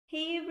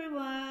Hey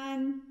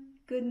everyone!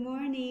 Good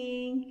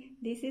morning!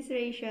 This is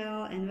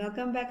Rachel and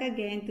welcome back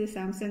again to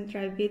Samson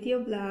Tribe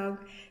video blog.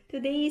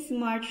 Today is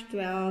March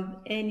 12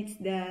 and it's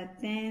the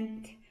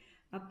 10th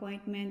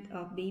appointment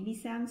of baby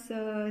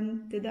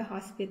Samson to the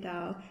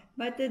hospital.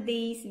 But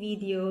today's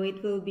video,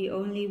 it will be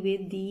only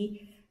with the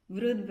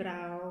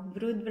Vroedvrouw.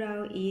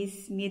 Vroedvrouw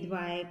is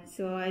midwife,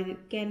 so I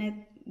cannot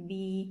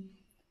be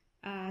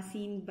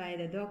seen by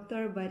the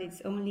doctor, but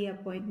it's only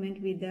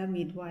appointment with the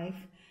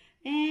midwife.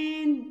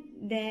 And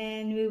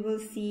then we will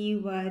see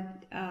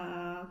what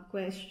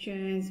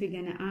questions we're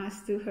gonna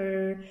ask to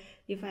her.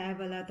 If I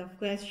have a lot of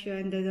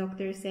questions, the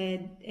doctor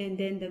said, and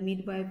then the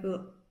midwife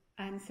will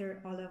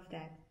answer all of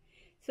that.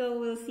 So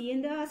we'll see you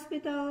in the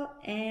hospital,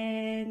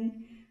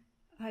 and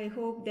I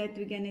hope that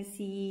we're gonna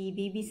see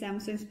baby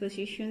Samson's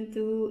position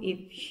too,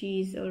 if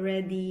she's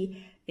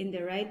already in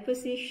the right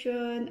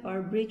position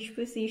or breech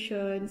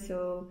position.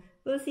 So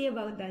we'll see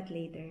about that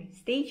later.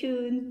 Stay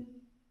tuned.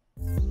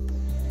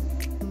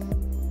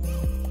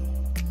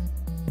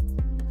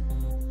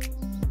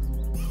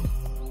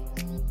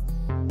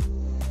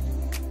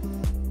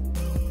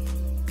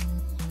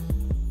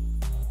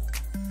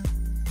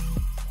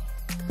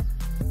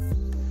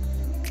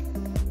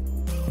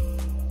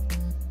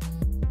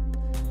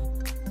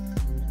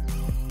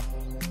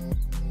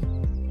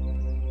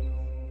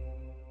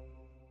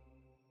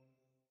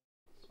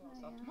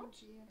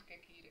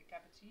 Kijk hier, ik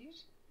heb het hier.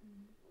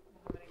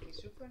 Dan gaan we een keer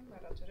zoeken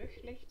waar dat de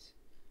rug ligt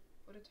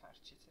voor het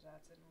hartje te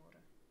laten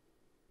horen.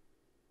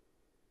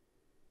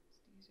 Dus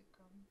deze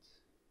kant.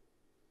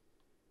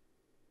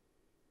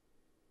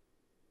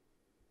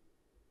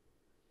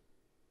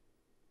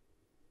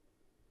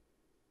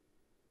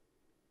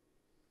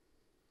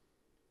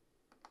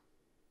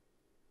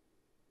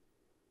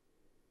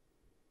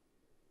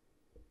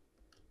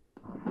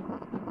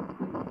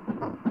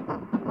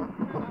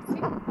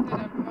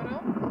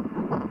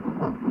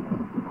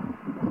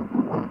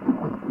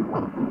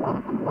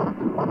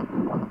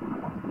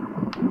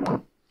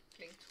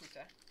 Klinkt goed,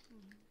 hè?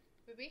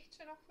 Beweegt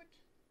ze nog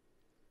goed?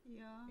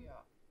 Ja.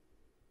 Ja.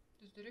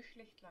 Dus de rug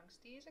ligt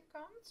langs deze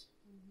kant,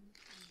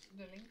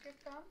 de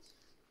linkerkant.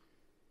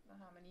 Dan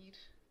gaan we hier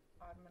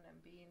armen en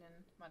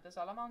benen. Maar dat is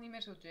allemaal niet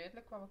meer zo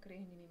duidelijk, want we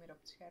krijgen die niet meer op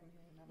het scherm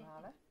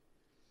helemaal, hè?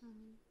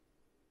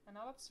 En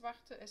al het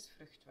zwarte is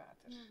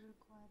vruchtwater. Ja,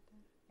 vruchtwater.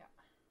 Ja.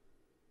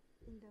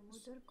 In de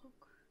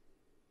moederkoek.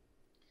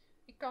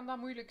 Ik kan dat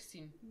moeilijk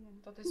zien. Ja.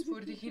 Dat is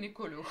voor de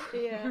gynaecoloog.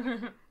 Ja,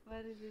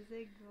 maar ze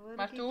zegt...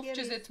 Maar het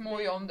hoofdje zit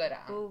mooi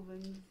onderaan.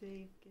 Boven,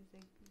 zeker.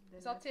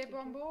 Zat hij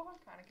van boven?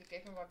 Ga ik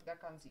kijken wat ik dat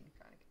kan zien.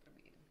 Ga ik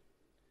proberen.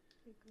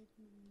 Ik weet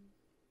niet.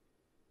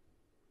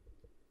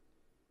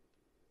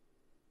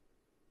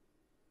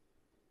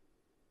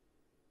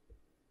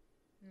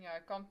 Ja,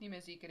 ik kan het niet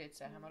met zekerheid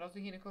zeggen. Maar als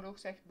de gynaecoloog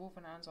zegt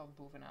bovenaan, zal het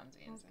bovenaan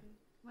zijn. Okay.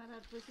 Maar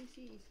haar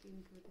positie is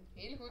in goed.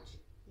 Heel goed.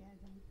 Ja,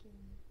 dank je.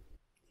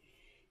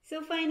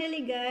 So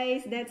finally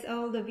guys, that's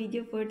all the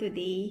video for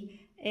today.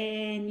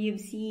 And you've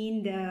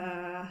seen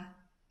the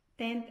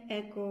 10th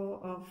echo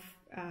of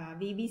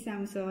baby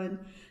Samson.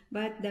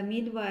 But the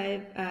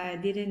midwife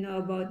didn't know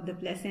about the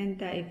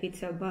placenta, if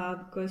it's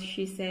above, because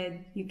she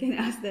said, you can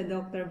ask the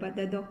doctor. But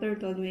the doctor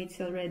told me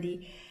it's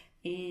already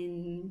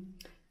in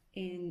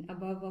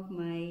above of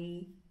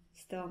my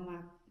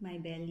stomach, my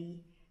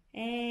belly.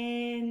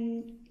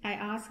 And I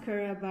asked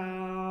her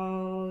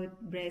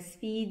about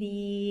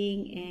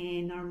breastfeeding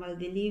and normal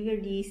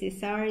delivery,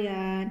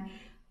 cesarean,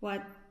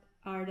 what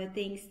are the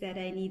things that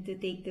I need to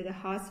take to the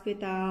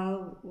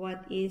hospital,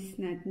 what is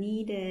not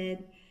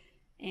needed,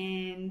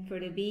 and for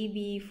the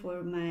baby,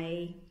 for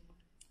my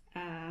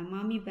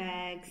mommy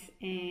bags,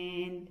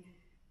 and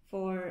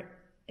for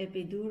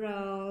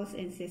epidurals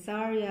and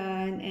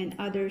cesarean and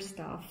other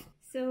stuff.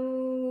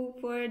 So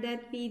for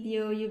that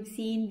video, you've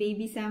seen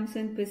baby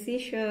Samson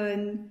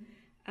position.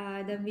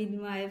 The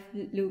midwife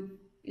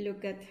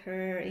look at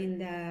her in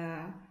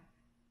the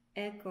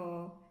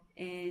echo,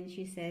 and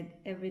she said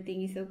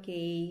everything is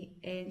okay,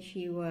 and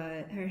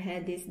her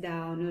head is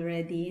down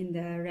already in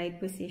the right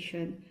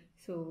position,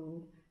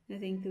 so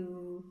nothing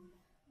to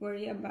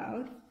worry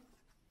about.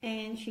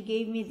 And she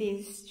gave me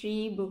these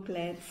 3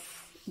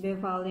 booklets,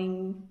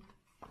 giving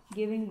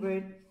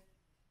birth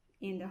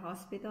in the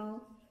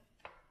hospital,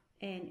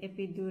 and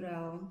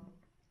epidural.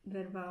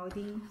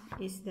 Vervouding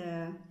is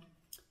the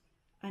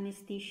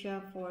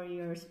anesthesia for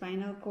your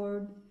spinal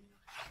cord,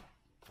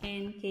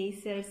 and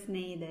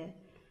keizersnede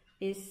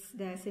is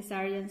the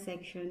cesarean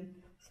section.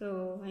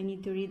 So I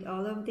need to read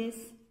all of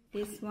this.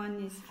 This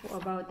one is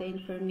about the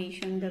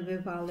information, the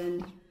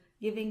Vervalen,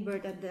 giving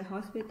birth at the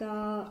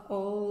hospital,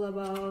 all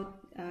about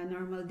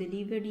normal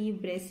delivery,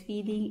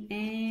 breastfeeding,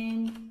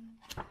 and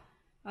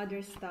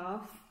other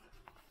stuff.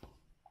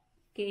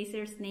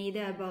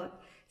 Keizersnede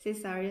about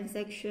cesarean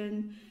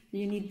section,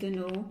 you need to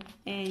know.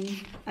 And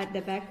at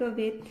the back of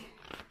it,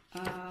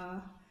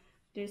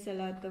 there's a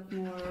lot of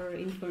more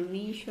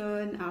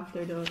information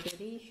after the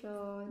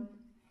operation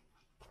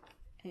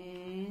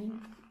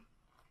and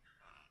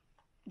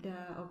the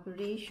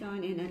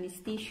operation and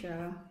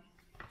anesthesia.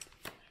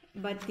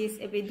 but this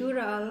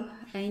epidural,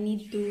 I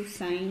need to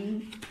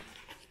sign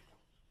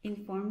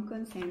informed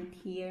consent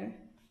here,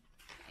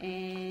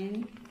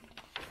 and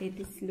it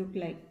is look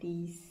like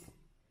this.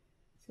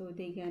 So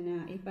they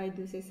gonna, if I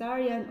do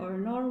cesarean or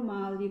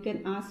normal, you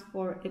can ask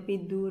for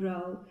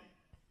epidural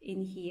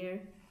in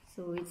here.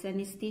 So it's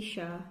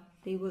anesthesia.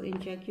 They will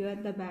inject you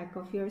at the back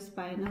of your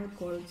spinal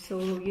cord, so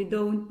you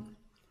don't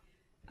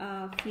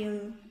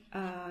feel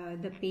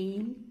the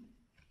pain.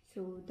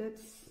 So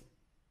that's,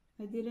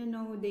 I didn't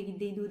know they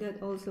do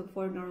that also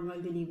for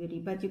normal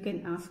delivery, but you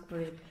can ask for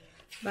it.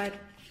 But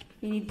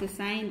you need to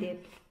sign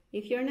it.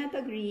 If you're not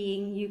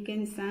agreeing, you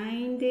can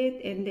sign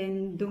it and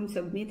then don't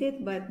submit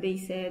it. But they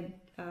said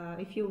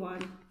if you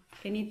want,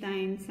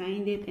 anytime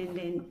sign it, and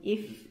then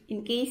if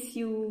in case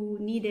you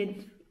need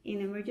it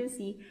in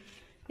emergency,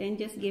 then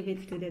just give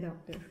it to the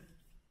doctor.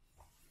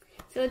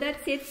 So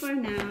that's it for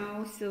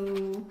now.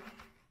 So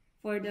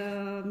for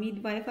the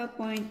midwife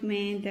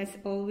appointment, that's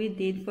all we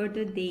did for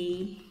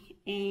today.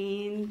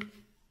 And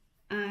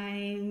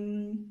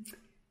I'm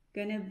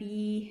gonna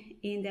be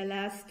in the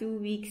last 2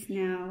 weeks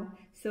now.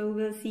 So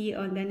we'll see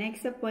on the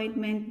next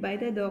appointment by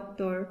the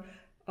doctor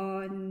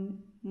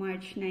on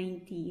March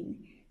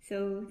 19.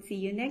 So see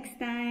you next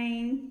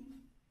time.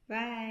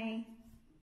 Bye.